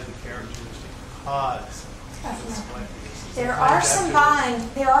does have the characteristic pods of Asclepius. There are some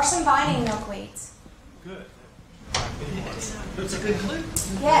vining milkweeds. Good. That's a good clue.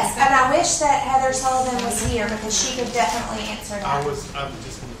 Yes, and I wish that Heather Sullivan was here, because she could definitely answer that. I was just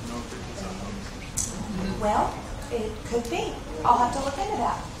going to know if it was a hoax. Well, it could be. I'll have to look into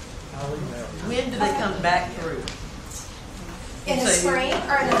that. When do they come back through? In the spring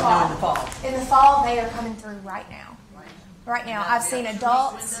or in the No, fall? in the fall. In the fall, they are coming through right now. Right now, I've seen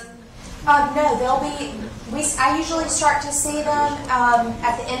adults. No, they'll be. I usually start to see them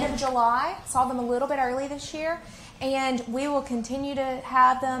at the end of July. Saw them a little bit early this year, and we will continue to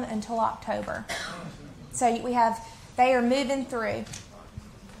have them until October. So they are moving through.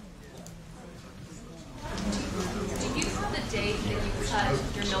 Do you have the date that you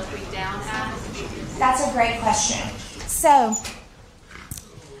cut your milkweed down at? That's a great question. So,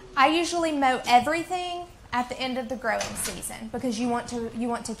 I usually mow everything at the end of the growing season, because you want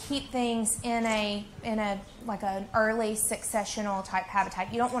to keep things in a like an early successional type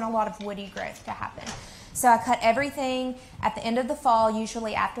habitat. You don't want a lot of woody growth to happen. So I cut everything at the end of the fall,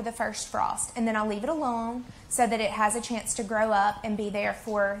 usually after the first frost, and then I leave it alone so that it has a chance to grow up and be there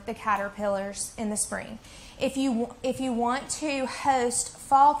for the caterpillars in the spring. If you want to host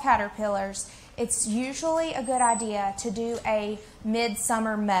fall caterpillars, it's usually a good idea to do a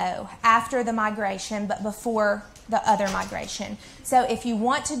midsummer mow after the migration, but before the other migration. So if you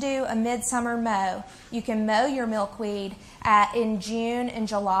want to do a midsummer mow, you can mow your milkweed in June and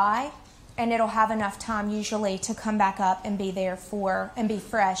July, and it'll have enough time usually to come back up and be there and be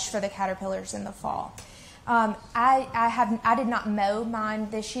fresh for the caterpillars in the fall. I did not mow mine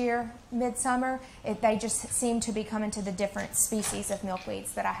this year midsummer. They just seem to be coming to the different species of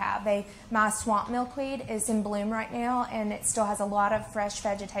milkweeds that I have. My swamp milkweed is in bloom right now, and it still has a lot of fresh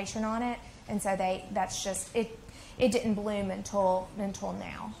vegetation on it, and so that's just it. It didn't bloom until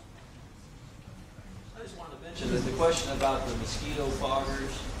now. I just wanted to mention that the question about the mosquito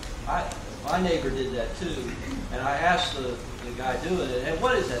foggers, my neighbor did that too, and I asked the guy doing it, and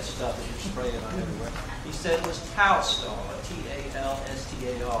what is that stuff that you're spraying on everywhere? He said it was Talstar,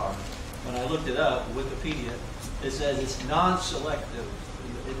 Talstar. When I looked it up, Wikipedia, it says it's non-selective.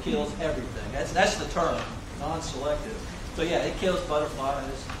 It kills everything. That's the term, non-selective. So yeah, it kills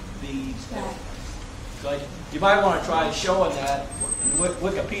butterflies, bees, everything. So you might want to try showing that in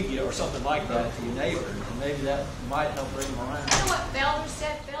Wikipedia or something like that to your neighbor, and maybe that might help bring them around. You know what Felder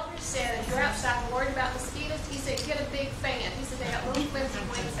said? Felder said if you're outside worried about mosquitoes, he said get a big fan. He said they got little flimsy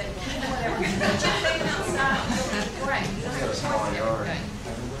wings and whatever. Put your fan outside, it'll be great. You don't have to poison everything.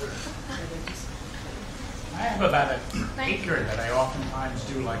 I have about an acre that I oftentimes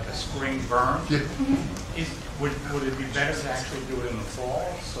do like a spring burn. Would it be better to actually do it in the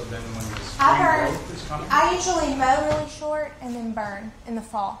fall, so then when the spring growth is coming? I usually mow really short and then burn in the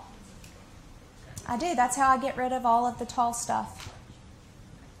fall. I do. That's how I get rid of all of the tall stuff.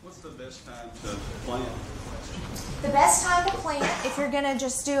 What's the best time to plant? The best time to plant, if you're going to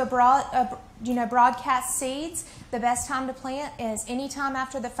just do broadcast seeds, the best time to plant is anytime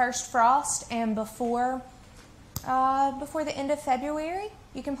after the first frost and before the end of February.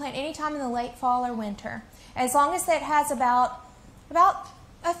 You can plant anytime in the late fall or winter, as long as it has about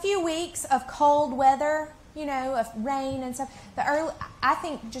a few weeks of cold weather, of rain and stuff. I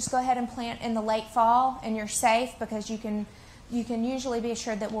think just go ahead and plant in the late fall, and you're safe because you can usually be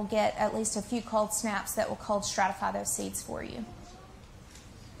assured that we'll get at least a few cold snaps that will cold stratify those seeds for you.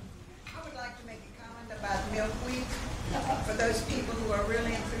 I would like to make a comment about milkweed. For those people who are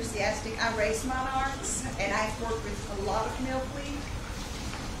really enthusiastic, I raise monarchs, and I've worked with a lot of milkweed.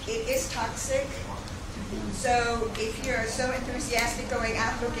 It is toxic. So if you're so enthusiastic going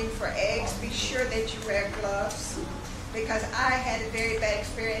out looking for eggs, be sure that you wear gloves, because I had a very bad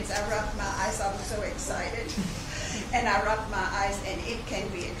experience. I rubbed my eyes. I was so excited. And I rubbed my eyes, and it can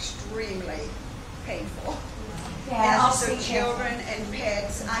be extremely painful. Yeah, and also children and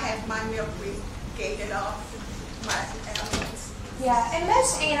pets. I have my milkweed gated off. My animals. Yeah, and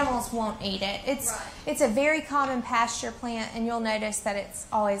most animals won't eat it. It's a very common pasture plant, and you'll notice that it's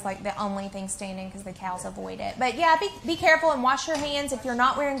always like the only thing standing because the cows avoid it. But yeah, be careful and wash your hands. If you're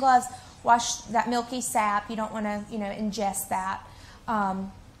not wearing gloves, wash that milky sap. You don't want to ingest that.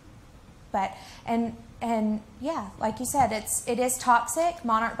 And yeah, like you said, it is toxic.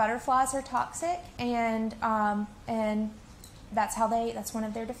 Monarch butterflies are toxic, and that's one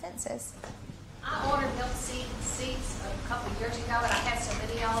of their defenses. I ordered milk seeds a couple of years ago, and I had so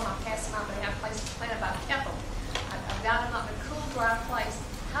many of them. I passed them out, but I have a place to plant them. I kept them. I've got them up in a cool, dry place.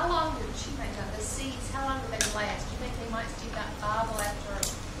 How long did you think the seeds? How long do they last? Do you think they might still got viable after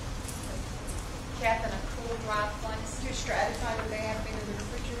kept in a cool, dry place? Do you stratify? Do they have been in the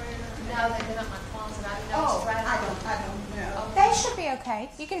refrigerator? No, they've been up in my closet. I didn't know stratify. I don't know. They should be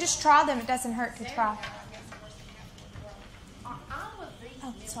okay. You can just try them. It doesn't hurt to try. Oh,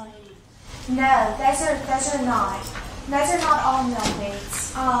 sorry. No, those are not. Those are not all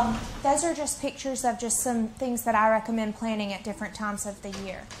milkweeds. Those are just pictures of just some things that I recommend planting at different times of the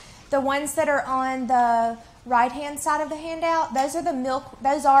year. The ones that are on the right-hand side of the handout, those are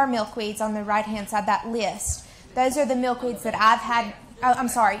milkweeds on the right-hand side, that list. Those are the milkweeds that I've had,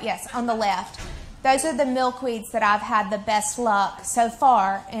 on the left. Those are the milkweeds that I've had the best luck so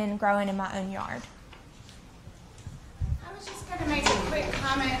far in growing in my own yard. To make a quick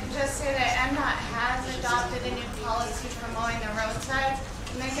comment, just say that MDOT has adopted a new policy for mowing the roadsides,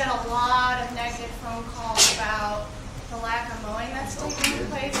 and they get a lot of negative phone calls about the lack of mowing that's taking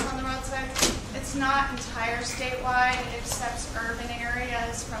place on the roadsides. It's not entire statewide. It accepts urban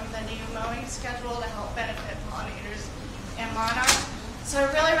areas from the new mowing schedule to help benefit pollinators and monarchs. So I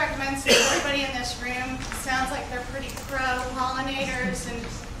really recommend, since everybody in this room sounds like they're pretty pro-pollinators and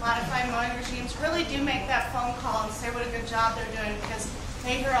modified mowing regimes, really do make that phone call and say what a good job they're doing, because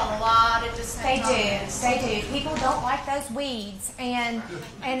they hear a lot of dissent on this. They do. People don't like those weeds, and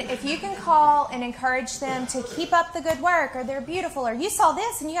if you can call and encourage them to keep up the good work, or they're beautiful, or you saw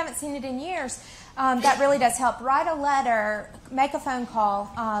this and you haven't seen it in years, that really does help. Write a letter, make a phone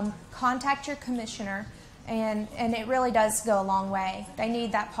call, contact your commissioner, and it really does go a long way. They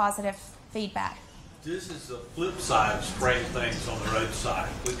need that positive feedback. This is the flip side of spraying things on the roadside.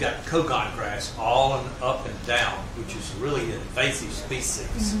 We've got cogon grass all up and down, which is really an invasive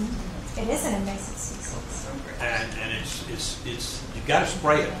species. Mm-hmm. It is an invasive species. And it's you've got to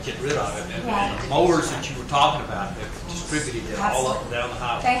spray it, get rid of it. And the mowers that you were talking about, they've distributed it all up and down the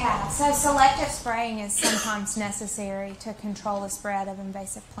highway. They have. So selective spraying is sometimes necessary to control the spread of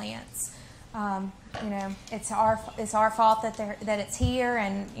invasive plants. It's our fault that it's here,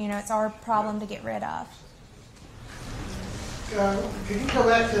 and it's our problem to get rid of. Could you go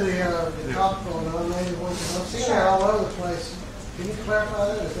back to the tropical and non-native ones? I've seen that all over the place. Can you clarify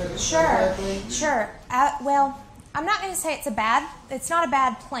that? Is that Sure. Well, I'm not going to say it's not a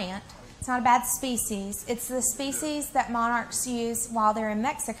bad plant. It's not a bad species. It's the species that monarchs use while they're in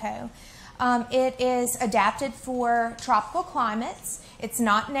Mexico. It is adapted for tropical climates. It's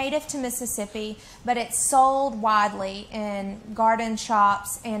not native to Mississippi, but it's sold widely in garden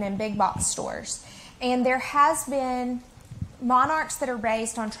shops and in big box stores. And there has been monarchs that are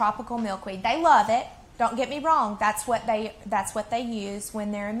raised on tropical milkweed. They love it. Don't get me wrong. That's what they use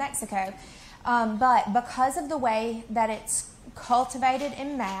when they're in Mexico. But because of the way that it's cultivated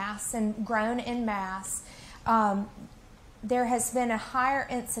in mass and grown in mass, there has been a higher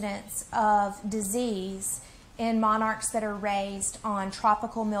incidence of disease in monarchs that are raised on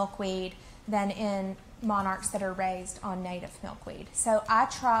tropical milkweed than in monarchs that are raised on native milkweed. So I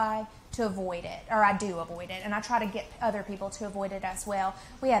try to avoid it, or I do avoid it, and I try to get other people to avoid it as well.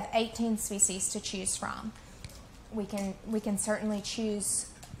 We have 18 species to choose from. We can certainly choose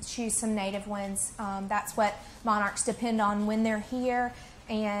some native ones. That's what monarchs depend on when they're here,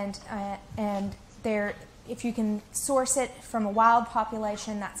 and they're, if you can source it from a wild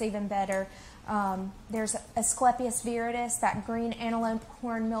population, that's even better. There's Asclepias viridis, that green antelope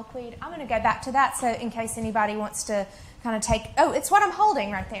horn milkweed. I'm going to go back to that, so in case anybody wants to kind of take, oh, it's what I'm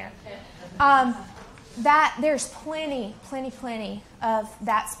holding right there. There's plenty of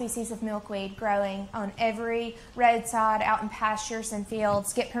that species of milkweed growing on every roadside, out in pastures and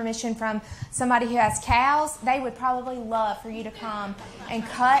fields. Get permission from somebody who has cows. They would probably love for you to come and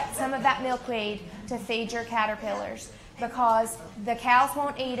cut some of that milkweed to feed your caterpillars, because the cows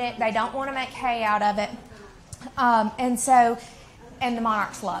won't eat it. They don't want to make hay out of it. And the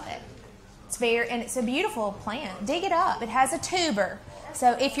monarchs love it. It's a beautiful plant. Dig it up. It has a tuber.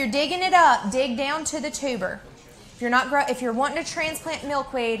 So if you're digging it up, dig down to the tuber. If you're wanting to transplant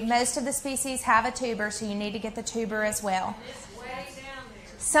milkweed, most of the species have a tuber, so you need to get the tuber as well.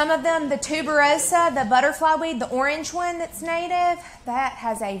 Some of them, the tuberosa, the butterfly weed, the orange one that's native, that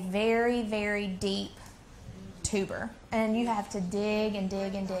has a very, very deep tuber. And you have to dig and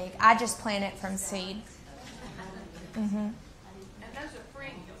dig and dig. I just plant it from seed. Mm-hmm. And those are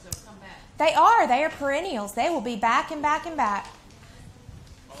perennials that come back. They are perennials. They will be back and back and back.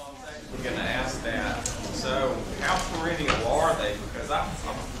 Well, I was actually going to ask that. So how perennial are they? Because I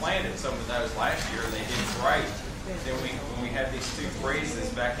planted some of those last year and they did great. Then when we had these 2 freezes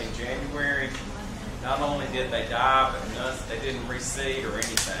back in January, not only did they die, but they didn't reseed or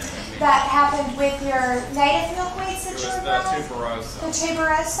anything. I mean, that happened with your native milkweeds that you were growing? The tuberosa. The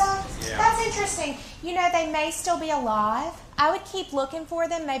tuberosa? Yeah. That's interesting. You know, they may still be alive. I would keep looking for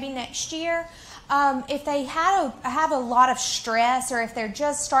them maybe next year. If they have a lot of stress, or if they're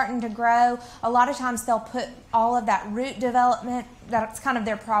just starting to grow, a lot of times they'll put all of that root development, that's kind of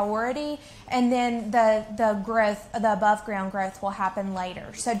their priority, and then the growth, the above ground growth will happen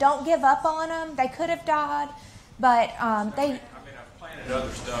later. So don't give up on them. They could have died, but I've planted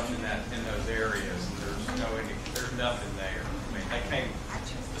other stuff in those areas, and there's nothing there. I mean,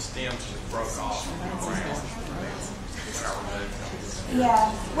 the stems just broke off from the ground.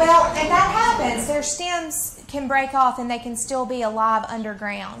 Yeah, well, and that happens. Their stems can break off and they can still be alive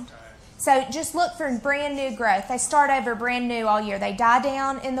underground. So just look for brand new growth. They start over brand new all year. They die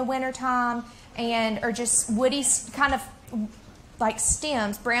down in the wintertime and are just woody, kind of like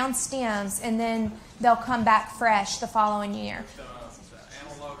stems, brown stems, and then they'll come back fresh the following year. The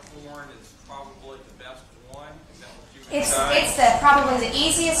antelope horn is probably the best one. Is that what you would say? It's probably the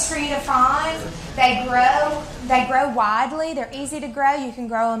easiest for you to find. They grow widely. They're easy to grow. You can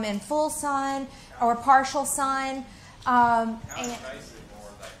grow them in full sun or partial sun. How invasive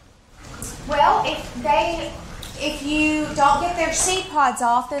are they? Well, if you don't get their seed pods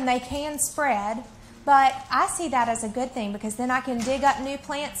off, then they can spread. But I see that as a good thing, because then I can dig up new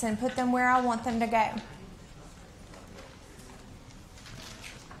plants and put them where I want them to go.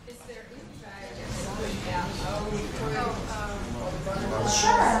 Is there anybody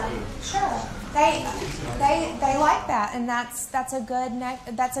Sure. They like that, and that's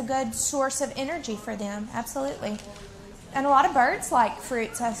a good source of energy for them. Absolutely. And a lot of birds like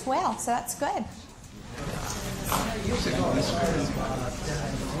fruits as well, so that's good. Years ago, I spent down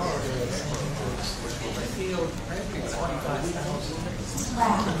in Florida, they filled practically 25,000.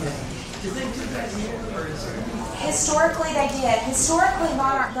 Wow. Did they do that here, or is it? Historically, they did. Historically,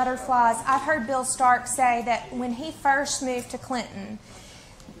 monarch butterflies, I've heard Bill Stark say that when he first moved to Clinton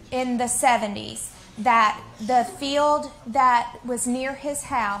in the 70s, that the field that was near his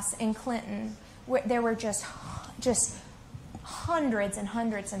house in Clinton, there were just hundreds and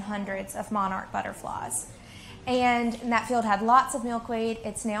hundreds and hundreds of monarch butterflies. And that field had lots of milkweed.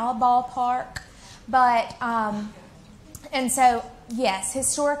 It's now a ballpark. But, and so, yes,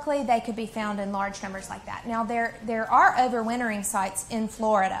 historically they could be found in large numbers like that. Now, there are overwintering sites in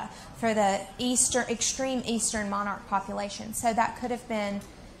Florida for the extreme eastern monarch population. So that could have been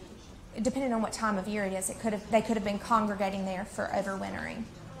depending on what time of year it is, they could have been congregating there for overwintering.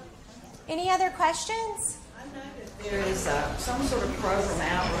 Any other questions? I know that there is some sort of program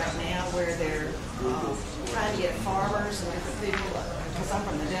out right now where they're trying to get farmers and different people, because I'm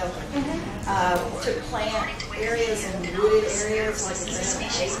from the Delta, to plant areas in wooded areas, like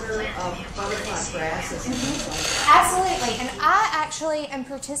an acre of butterfly grasses and things like that. Absolutely, and I actually am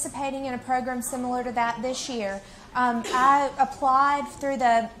participating in a program similar to that this year. I applied through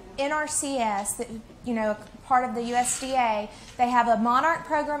the NRCS, part of the USDA. They have a monarch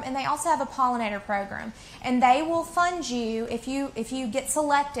program and they also have a pollinator program. And they will fund you if you get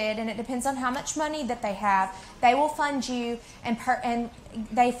selected, and it depends on how much money that they have. They will fund you and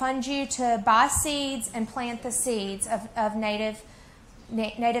they fund you to buy seeds and plant the seeds of native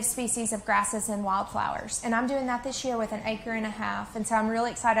species of grasses and wildflowers. And I'm doing that this year with 1.5 acres. And so I'm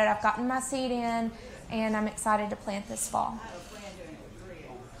really excited. I've gotten my seed in and I'm excited to plant this fall.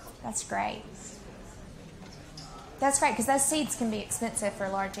 That's great. That's great because those seeds can be expensive for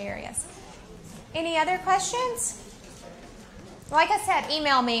large areas. Any other questions? Like I said,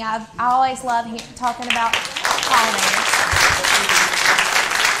 email me. I always love talking about pollinators.